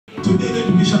Today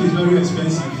education is very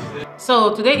expensive.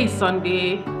 So today is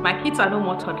Sunday. My kids are no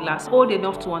more toddlers, old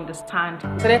enough to understand.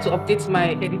 I decided to update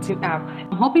my editing app.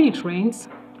 I'm hoping it rains.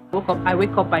 I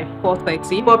wake up by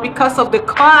 4:30, but because of the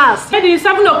class, it is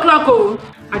 7 o'clock. Oh,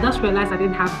 I just realized I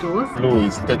didn't have doors. Flo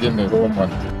is studying a woman.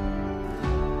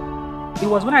 It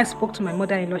was when I spoke to my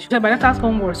mother-in-law. She said my daughter's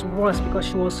home was worse because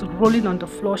she was rolling on the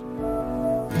floor.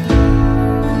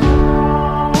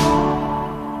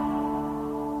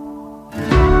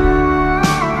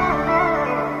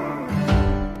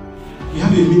 We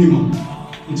have a minimum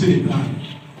into the plan.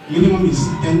 Minimum is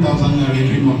 10,000 naira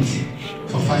every month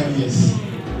for 5 years.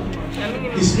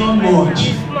 It's not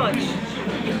much.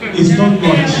 It's not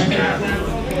much.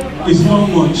 It's not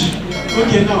much.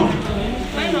 Okay, now.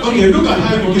 Okay, look at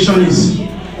how education is.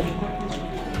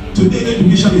 Today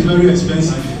education is very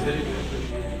expensive.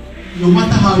 No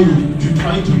matter how you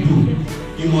try to do,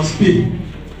 you must pay.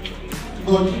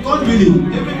 But God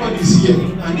willing, everybody is here,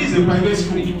 and this is a private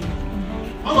school.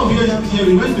 All of you have here,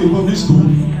 we went to a public school.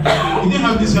 We didn't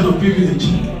have this kind of privilege.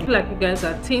 I feel like you guys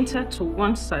are tinted to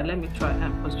one side. Let me try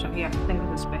and position. Yeah, I think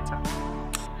this is better.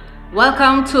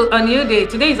 Welcome to a new day.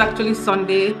 Today is actually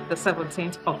Sunday, the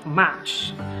 17th of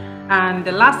March. And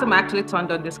the last time I actually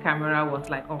turned on this camera was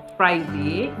like on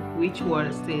Friday, which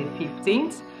was the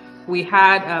 15th. We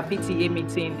had a PTA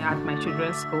meeting at my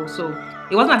children's school. So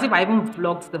it wasn't as if I even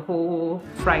vlogged the whole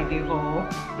Friday or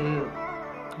the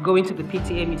going to the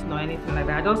PTA meeting or anything like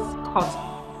that. I just caught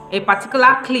a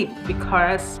particular clip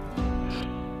because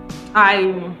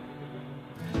I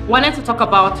wanted to talk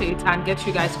about it and get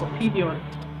you guys' opinion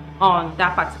on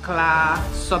that particular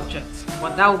subject,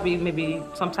 but that will be maybe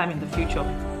sometime in the future.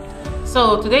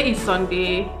 So today is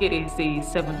Sunday. It is the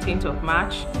 17th of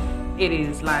March. It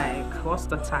is like, what's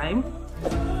the time?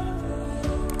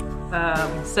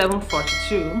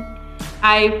 7:42.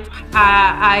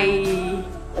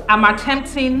 I'm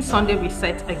attempting Sunday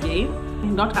reset again,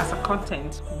 not as a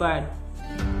content, but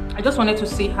I just wanted to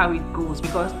see how it goes,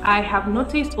 because I have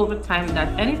noticed over time that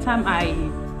anytime I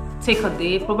take a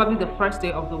day, probably the first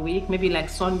day of the week, maybe like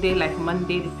Sunday, like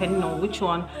Monday, depending on which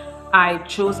one I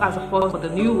chose as a first for the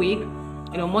new week,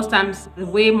 you know, most times the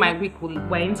way my week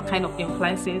went kind of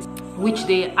influences which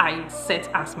day I set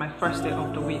as my first day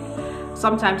of the week.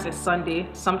 Sometimes it's Sunday,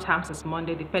 sometimes it's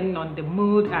Monday, depending on the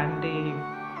mood and the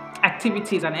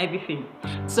activities and everything.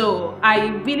 So I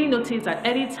really noticed that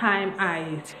anytime I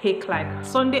take like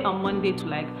Sunday or Monday to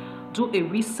like do a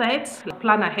reset,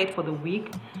 plan ahead for the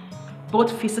week,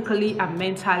 both physically and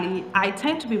mentally, I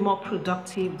tend to be more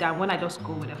productive than when I just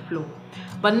go with the flow.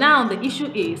 But now the issue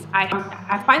is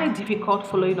I find it difficult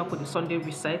following up with the Sunday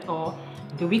reset or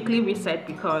the weekly reset,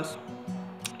 because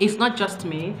it's not just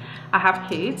me. I have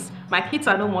kids. My kids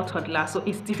are no more toddlers, so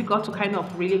it's difficult to kind of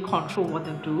really control what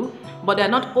they do. But they're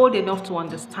not old enough to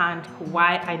understand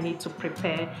why I need to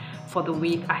prepare for the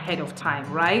week ahead of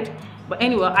time, right? But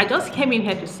anyway, I just came in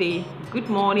here to say good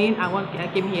morning. I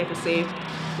came here to say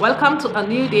welcome to a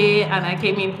new day, and I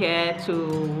came in here to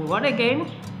what again?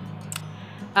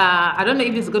 I don't know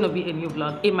if it's going to be a new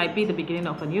vlog. It might be the beginning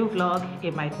of a new vlog,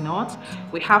 it might not.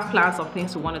 We have plans of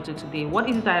things we want to do today. What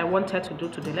is it that I wanted to do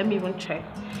today? Let me even check,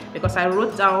 because I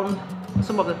wrote down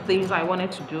some of the things I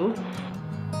wanted to do.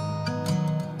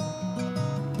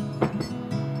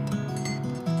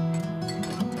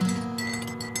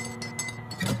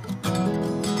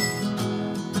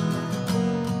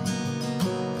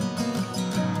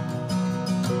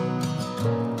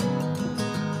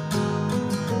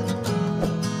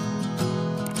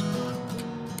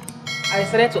 I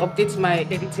decided to update my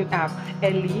editing app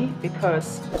early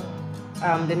because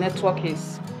the network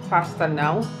is faster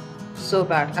now, so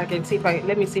that I can see if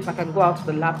let me see if I can go out to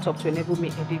the laptop to enable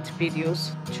me edit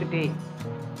videos today.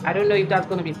 I don't know if that's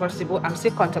going to be possible. I'm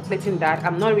still contemplating that.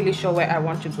 I'm not really sure where I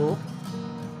want to go.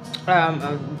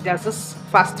 There's this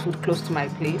fast food close to my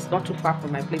place, not too far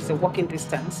from my place, a walking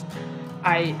distance.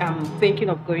 I am thinking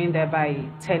of going there by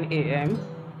 10 a.m.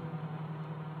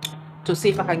 to see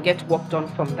if I can get work done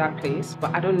from that place,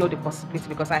 but I don't know the possibility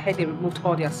because I heard they removed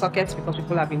all their sockets because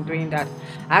people have been doing that.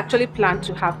 I actually plan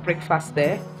to have breakfast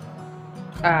there.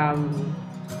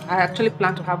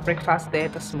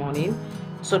 This morning,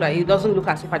 so that it doesn't look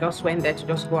as if I just went there to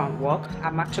just go and work.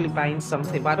 I'm actually buying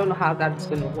something, but I don't know how that's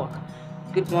going to work.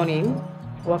 Good morning,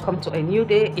 welcome to a new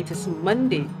day. It is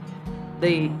Monday,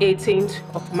 the 18th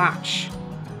of March.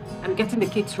 I'm getting the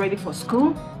kids ready for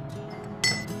school.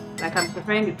 Like, I'm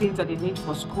preparing the things that they need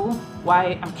for school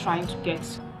while I'm trying to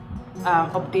get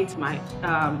update my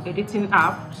editing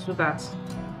app, so that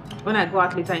when I go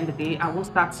out later in the day, I won't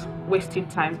start wasting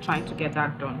time trying to get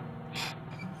that done.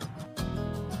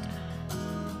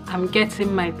 I'm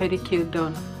getting my pedicure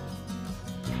done.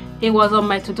 It was on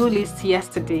my to-do list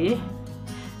yesterday,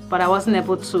 but I wasn't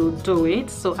able to do it,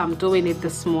 so I'm doing it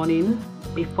this morning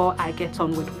before I get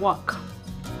on with work.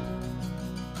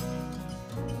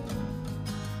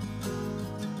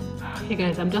 Hey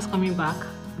guys, I'm just coming back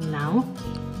now.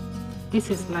 This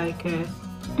is like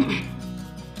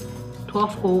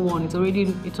 12:01.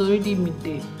 It's already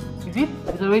midday. Is it?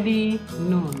 It's already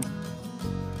noon.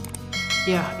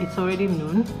 Yeah, it's already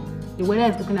noon. The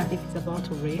weather is looking as if it's about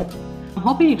to rain. I'm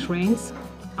hoping it rains.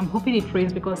 I'm hoping it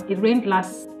rains because it rained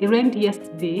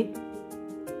yesterday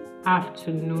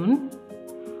afternoon.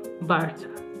 But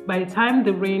by the time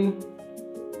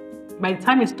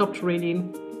it stopped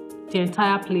raining, the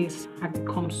entire place had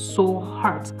become so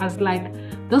hot. As like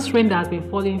this rain that has been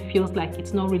falling feels like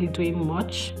it's not really doing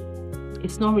much.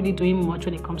 It's not really doing much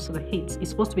when it comes to the heat.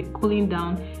 It's supposed to be cooling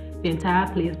down the entire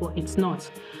place, but it's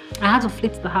not. I had to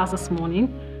flit the house this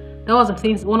morning. That was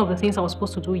one of the things I was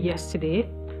supposed to do yesterday,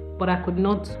 but I couldn't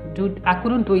do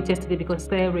it yesterday because it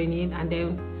started raining. And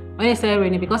then when it started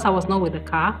raining, because I was not with the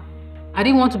car, I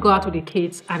didn't want to go out with the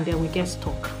kids and then we get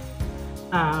stuck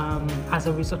as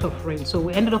a result of rain. So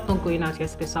we ended up not going out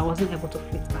yesterday, so I wasn't able to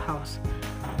flit the house.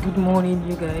 Good morning,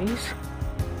 you guys.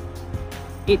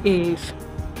 It is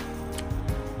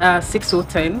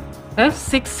 6:10.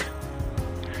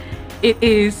 It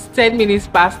is 10 minutes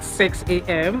past 6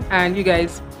 a.m. and you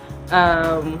guys,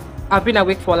 I've been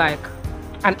awake for like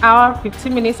an hour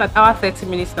 15 minutes, an hour 30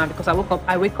 minutes now because I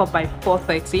wake up by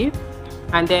 4:30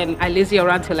 and then I lazy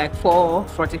around till like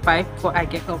 4:45 before I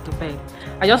get off the bed.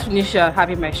 I just finished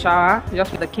having my shower.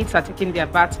 The kids are taking their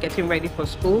baths, getting ready for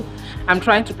school. I'm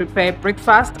trying to prepare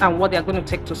breakfast and what they're going to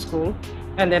take to school,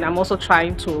 and then I'm also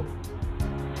trying to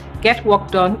get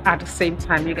work done at the same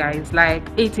time, you guys. Like,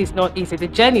 it is not easy. The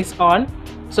gen is on,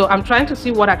 so I'm trying to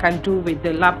see what I can do with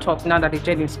the laptop now that the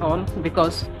gen is on,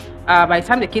 because by the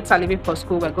time the kids are leaving for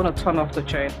school, we're going to turn off the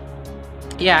gen.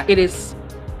 Yeah, it is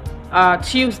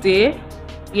Tuesday.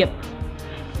 Yep,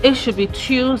 it should be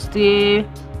Tuesday,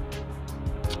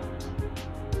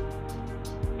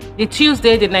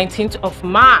 the 19th of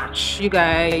March, you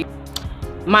guys.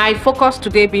 My focus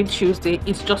today being Tuesday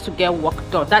is just to get work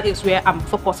done. That is where I'm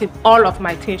focusing all of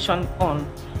my attention on,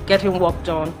 getting work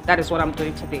done. That is what I'm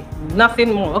doing today,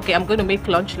 nothing more. Okay, I'm going to make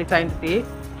lunch later in the day.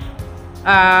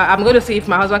 I'm going to see if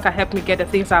my husband can help me get the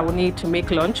things I will need to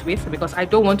make lunch with, because I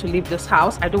don't want to leave this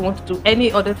house. I don't want to do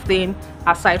any other thing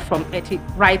aside from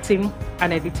writing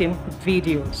and editing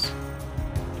videos.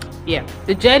 Yeah,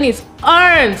 the journey is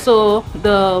on. So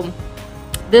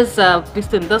this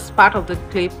part of the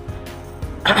clip,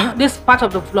 this part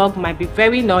of the vlog might be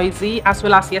very noisy, as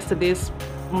well as yesterday's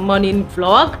morning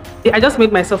vlog. I just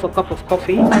made myself a cup of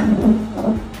coffee.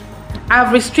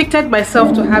 I've restricted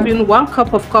myself to having 1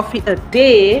 cup of coffee a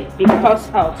day because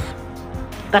of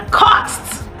the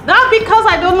cost. Not because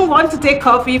I don't want to take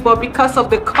coffee, but because of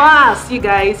the cost, you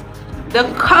guys. The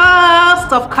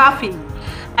cost of coffee.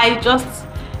 I just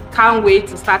can't wait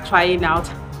to start trying out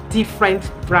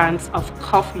different brands of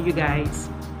coffee, you guys,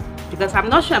 because I'm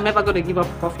not sure I'm ever going to give up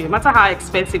coffee, no matter how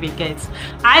expensive it gets.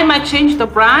 I might change the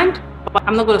brand, but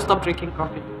I'm not going to stop drinking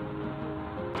coffee.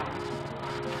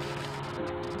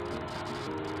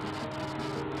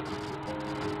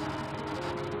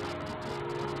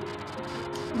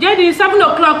 Jenny, it's 7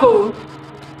 o'clock. Oh,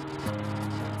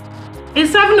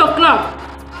 it's 7 o'clock.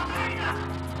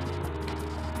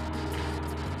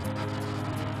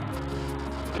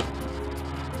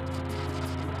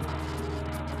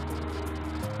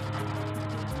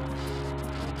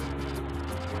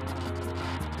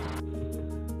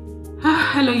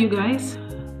 Hello, you guys.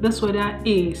 This weather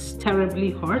is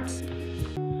terribly hot.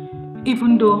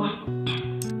 Even though,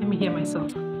 let me hear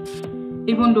myself.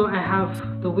 Even though I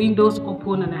have the windows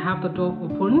open and I have the door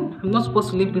open, I'm not supposed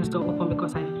to leave this door open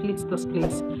because I flit this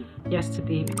place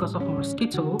yesterday because of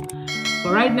mosquito.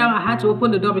 But right now I had to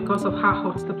open the door because of how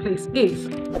hot the place is.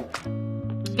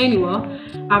 Anyway,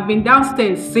 I've been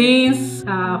downstairs since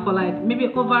for like maybe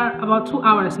over about 2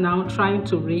 hours now trying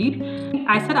to read.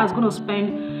 I said I was going to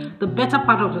spend the better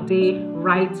part of the day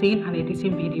writing and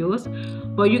editing videos,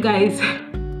 but you guys,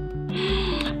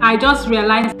 I just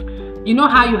realized, you know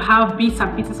how you have bits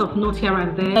and pieces of notes here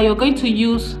and there that you're going to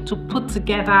use to put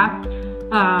together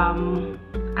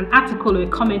an article or a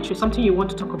commentary, something you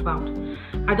want to talk about.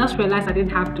 I just realized I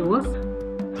didn't have those.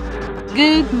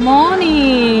 Good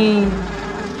morning.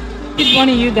 Good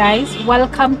morning, you guys.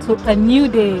 Welcome to a new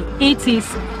day. It is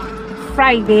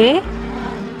Friday,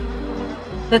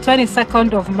 the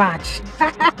 22nd of March.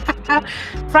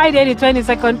 Friday, the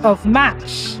 22nd of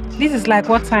March. This is like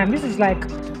what time? This is like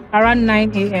around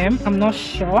 9 a.m. I'm not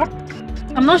sure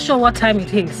what time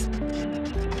it is.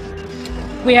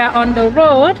 We are on the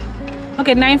road.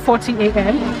 Okay, 9:40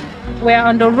 a.m. We're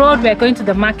on the road. We're going to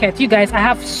the market. You guys, I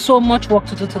have so much work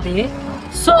to do today.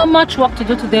 So much work to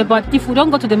do today. But if we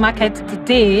don't go to the market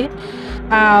today,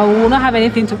 we will not have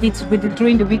anything to eat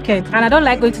during the weekend. And I don't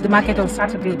like going to the market on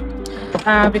Saturday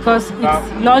because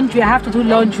it's laundry. I have to do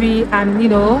laundry and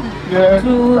do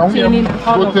cleaning and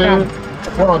all of that.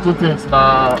 One or two things.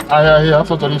 I have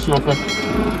such an issue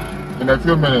in a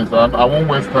few minutes, and I won't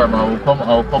waste time. I will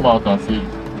come out and see.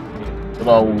 So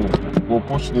that we'll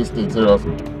push this thing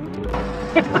seriously.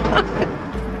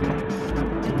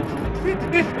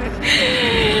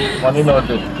 Money no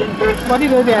day. Money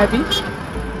no day, Abby.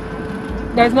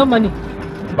 There's no money.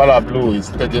 Bala Blue is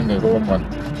taking the money.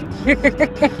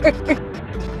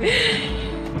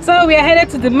 So we are headed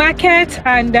to the market,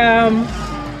 and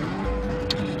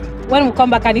when we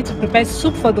come back, I need to prepare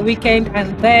soup for the weekend,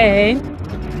 and then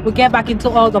we'll get back into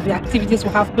all of the activities we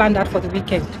have planned out for the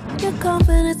weekend. Your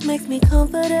confidence makes me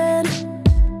confident.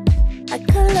 I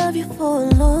could love you for a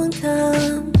long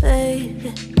time,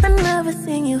 baby. I never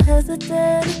seen you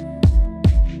hesitate.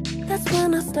 That's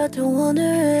when I start to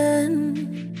wondering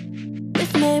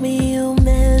if maybe you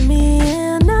meant me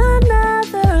in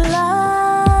another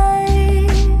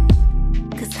life.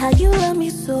 Cause how you love me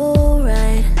so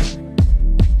right,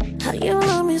 how you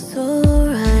love me so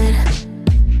right.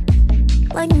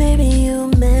 Like maybe you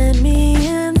meant me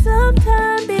in some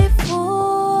time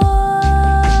before.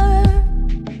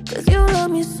 Cause you love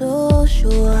me so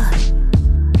sure.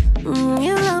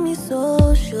 You love me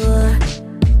so sure.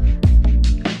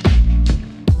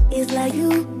 It's like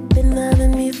you've been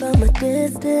loving me from a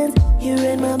distance. You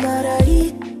read my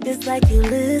body, it's like you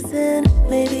listen.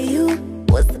 Maybe you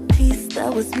was the piece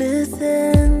that was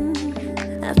missing.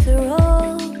 After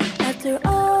all,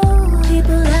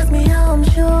 people ask me how I'm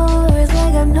sure. It's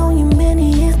like I've known you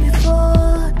many years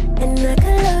before. And I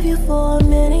could love you for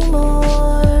many more.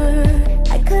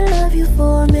 I could love you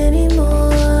for many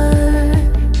more.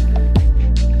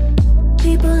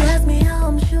 People ask me how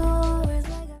I'm sure. It's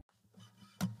like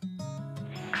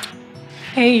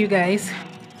Hey you guys,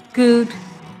 good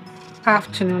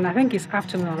afternoon. I think it's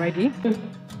afternoon already.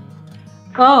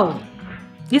 Oh,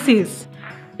 this is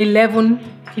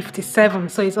 11:57,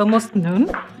 so it's almost noon,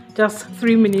 just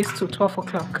 3 minutes to 12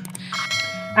 o'clock.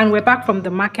 And we're back from the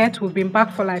market. We've been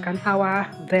back for like an hour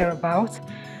thereabout.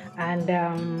 And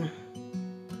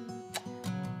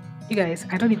you guys,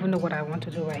 I don't even know what I want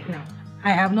to do right now.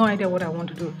 I have no idea what I want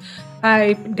to do.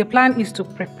 The plan is to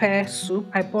prepare soup.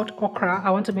 I bought okra.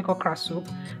 I want to make okra soup.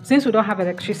 Since we don't have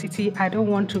electricity, I don't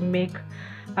want to make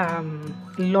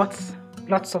lots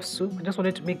of soup. I just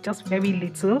wanted to make just very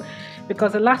little,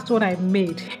 because the last one I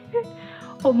made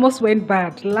almost went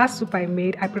bad. The last soup I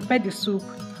made, I prepared the soup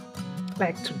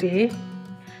like today,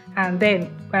 and then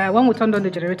when we turned on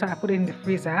the generator, I put it in the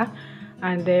freezer,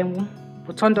 and then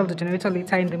we turned off the generator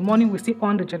later. In the morning, we still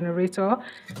on the generator.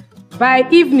 By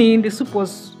evening, the soup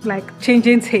was like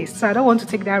changing taste, so I don't want to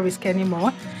take that risk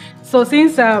anymore. So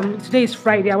since today is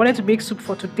Friday, I wanted to make soup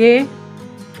for today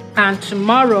and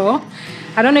tomorrow.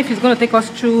 I don't know if it's going to take us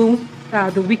through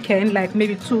the weekend, like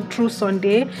maybe through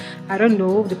Sunday. I don't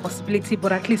know the possibility,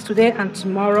 but at least today and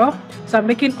tomorrow. So I'm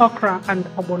making okra and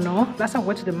obono. Last time I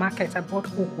went to the market, I bought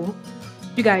ugu.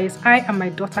 You guys, I and my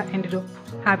daughter ended up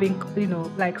having,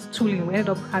 like stooling. We ended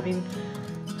up having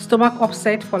stomach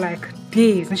upset for like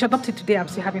days. In short, up to today, I'm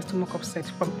still having stomach upset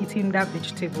from eating that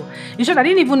vegetable. In short, I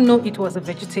didn't even know it was a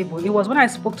vegetable. It was when I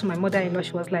spoke to my mother-in-law,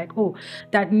 she was like, oh,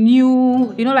 that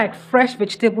new, like fresh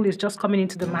vegetable is just coming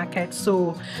into the market.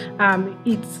 So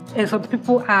some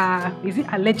people are, is it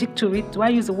allergic to it? Do I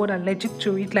use the word allergic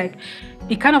to it? Like,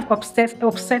 it kind of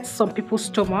upsets some people's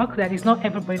stomach, that is not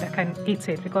everybody that can eat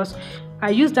it, because I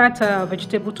used that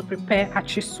vegetable to prepare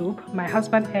achi soup. My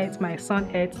husband ate, my son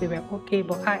ate, they were okay,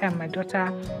 but I and my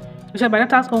daughter, my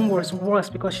daughter's own was worse,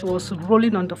 because she was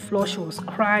rolling on the floor, she was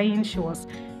crying, she was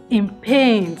in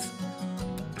pain.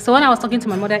 So when I was talking to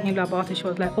my mother-in-law about it, she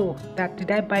was like, oh, did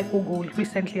I buy ugu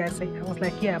recently? I was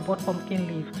like, yeah, I bought pumpkin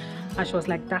leaf. And she was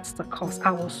like, that's the cost.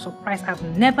 I was surprised. I've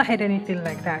never had anything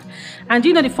like that. And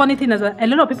the funny thing is that a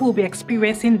lot of people will be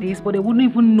experiencing this, but they wouldn't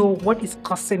even know what is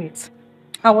causing it.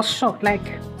 I was shocked. Like,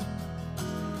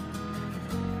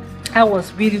 I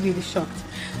was really, really shocked.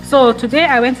 So today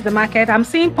I went to the market. I'm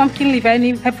seeing pumpkin leaf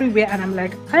everywhere, and I'm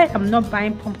like, I am not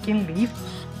buying pumpkin leaf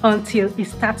until it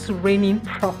starts raining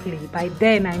properly. By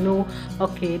then I know,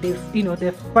 okay, they've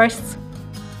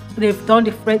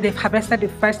harvested the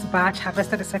first batch,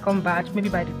 harvested the second batch. Maybe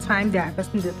by the time they're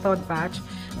harvesting the third batch,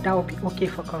 that will be okay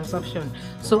for consumption.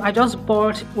 So I just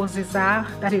bought oziza,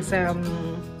 that is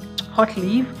hot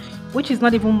leaf, which is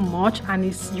not even much, and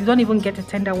you don't even get a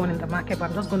tender one in the market, but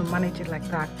I'm just going to manage it like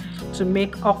that to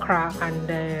make okra and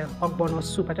ogbono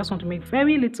soup. I just want to make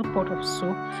very little pot of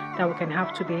soup that we can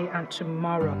have today and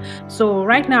tomorrow. So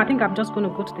right now I think I'm just going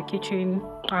to go to the kitchen,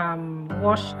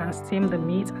 wash and steam the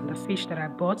meat and the fish that I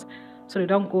bought so they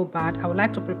don't go bad. I would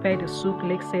like to prepare the soup,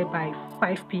 let's say by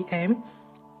 5 p.m.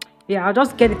 Yeah, I'll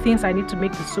just get the things I need to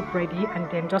make the soup ready and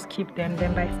then just keep them.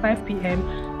 Then by 5 p.m.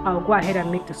 I'll go ahead and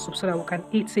make the soup so that we can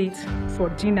eat it for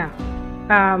dinner.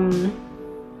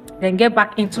 Then get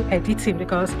back into editing,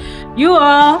 because you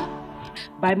all,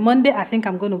 by Monday I think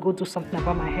I'm going to go do something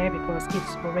about my hair because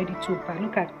it's already too bad.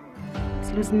 Look at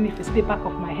it's loosening. If you see the back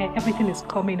of my hair, everything is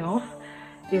coming off,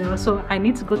 you know. So I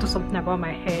need to go do something about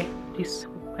my hair this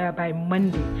by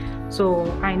Monday.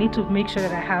 So I need to make sure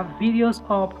that I have videos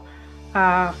up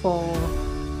for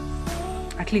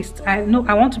at least I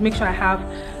want to make sure I have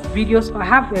videos. I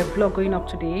have a vlog going up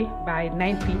today by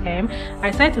 9 p.m.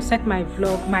 I decided to set my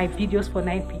videos for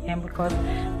 9 p.m. because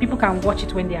people can watch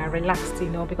it when they are relaxed, you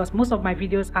know, because most of my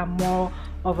videos are more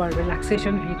of a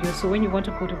relaxation video. So when you want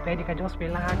to go to bed, you can just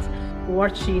relax,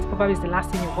 watch it. Probably it's the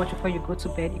last thing you watch before you go to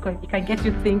bed. It can get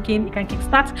you thinking, it can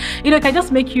kickstart, you know, it can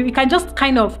just make you, it can just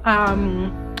kind of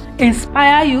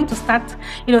inspire you to start,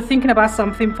 you know, thinking about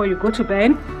something before you go to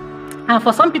bed. And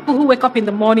for some people who wake up in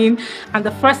the morning and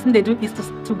the first thing they do is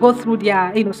to go through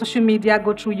their, you know, social media,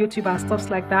 go through YouTube and stuff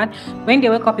like that, when they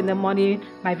wake up in the morning,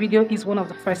 my video is one of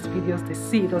the first videos they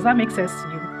see. Does that make sense to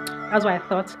you? That's why I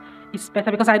thought it's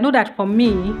better, because I know that for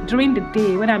me, during the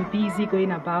day when I'm busy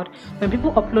going about, when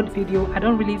people upload video, I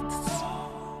don't really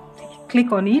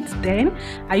click on it. Then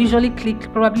I usually click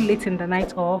probably late in the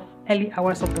night or early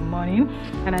hours of the morning,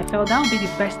 and I felt that would be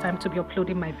the best time to be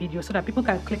uploading my video so that people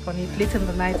can click on it late in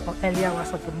the night or early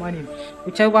hours of the morning,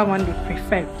 whichever one they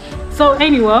prefer. So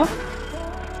anyway,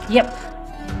 yep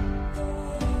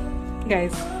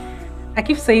guys, I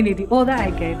keep saying it, the older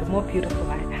I get, the more beautiful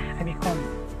I become.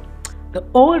 The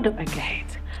older I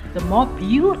get, the more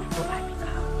beautiful I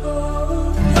become.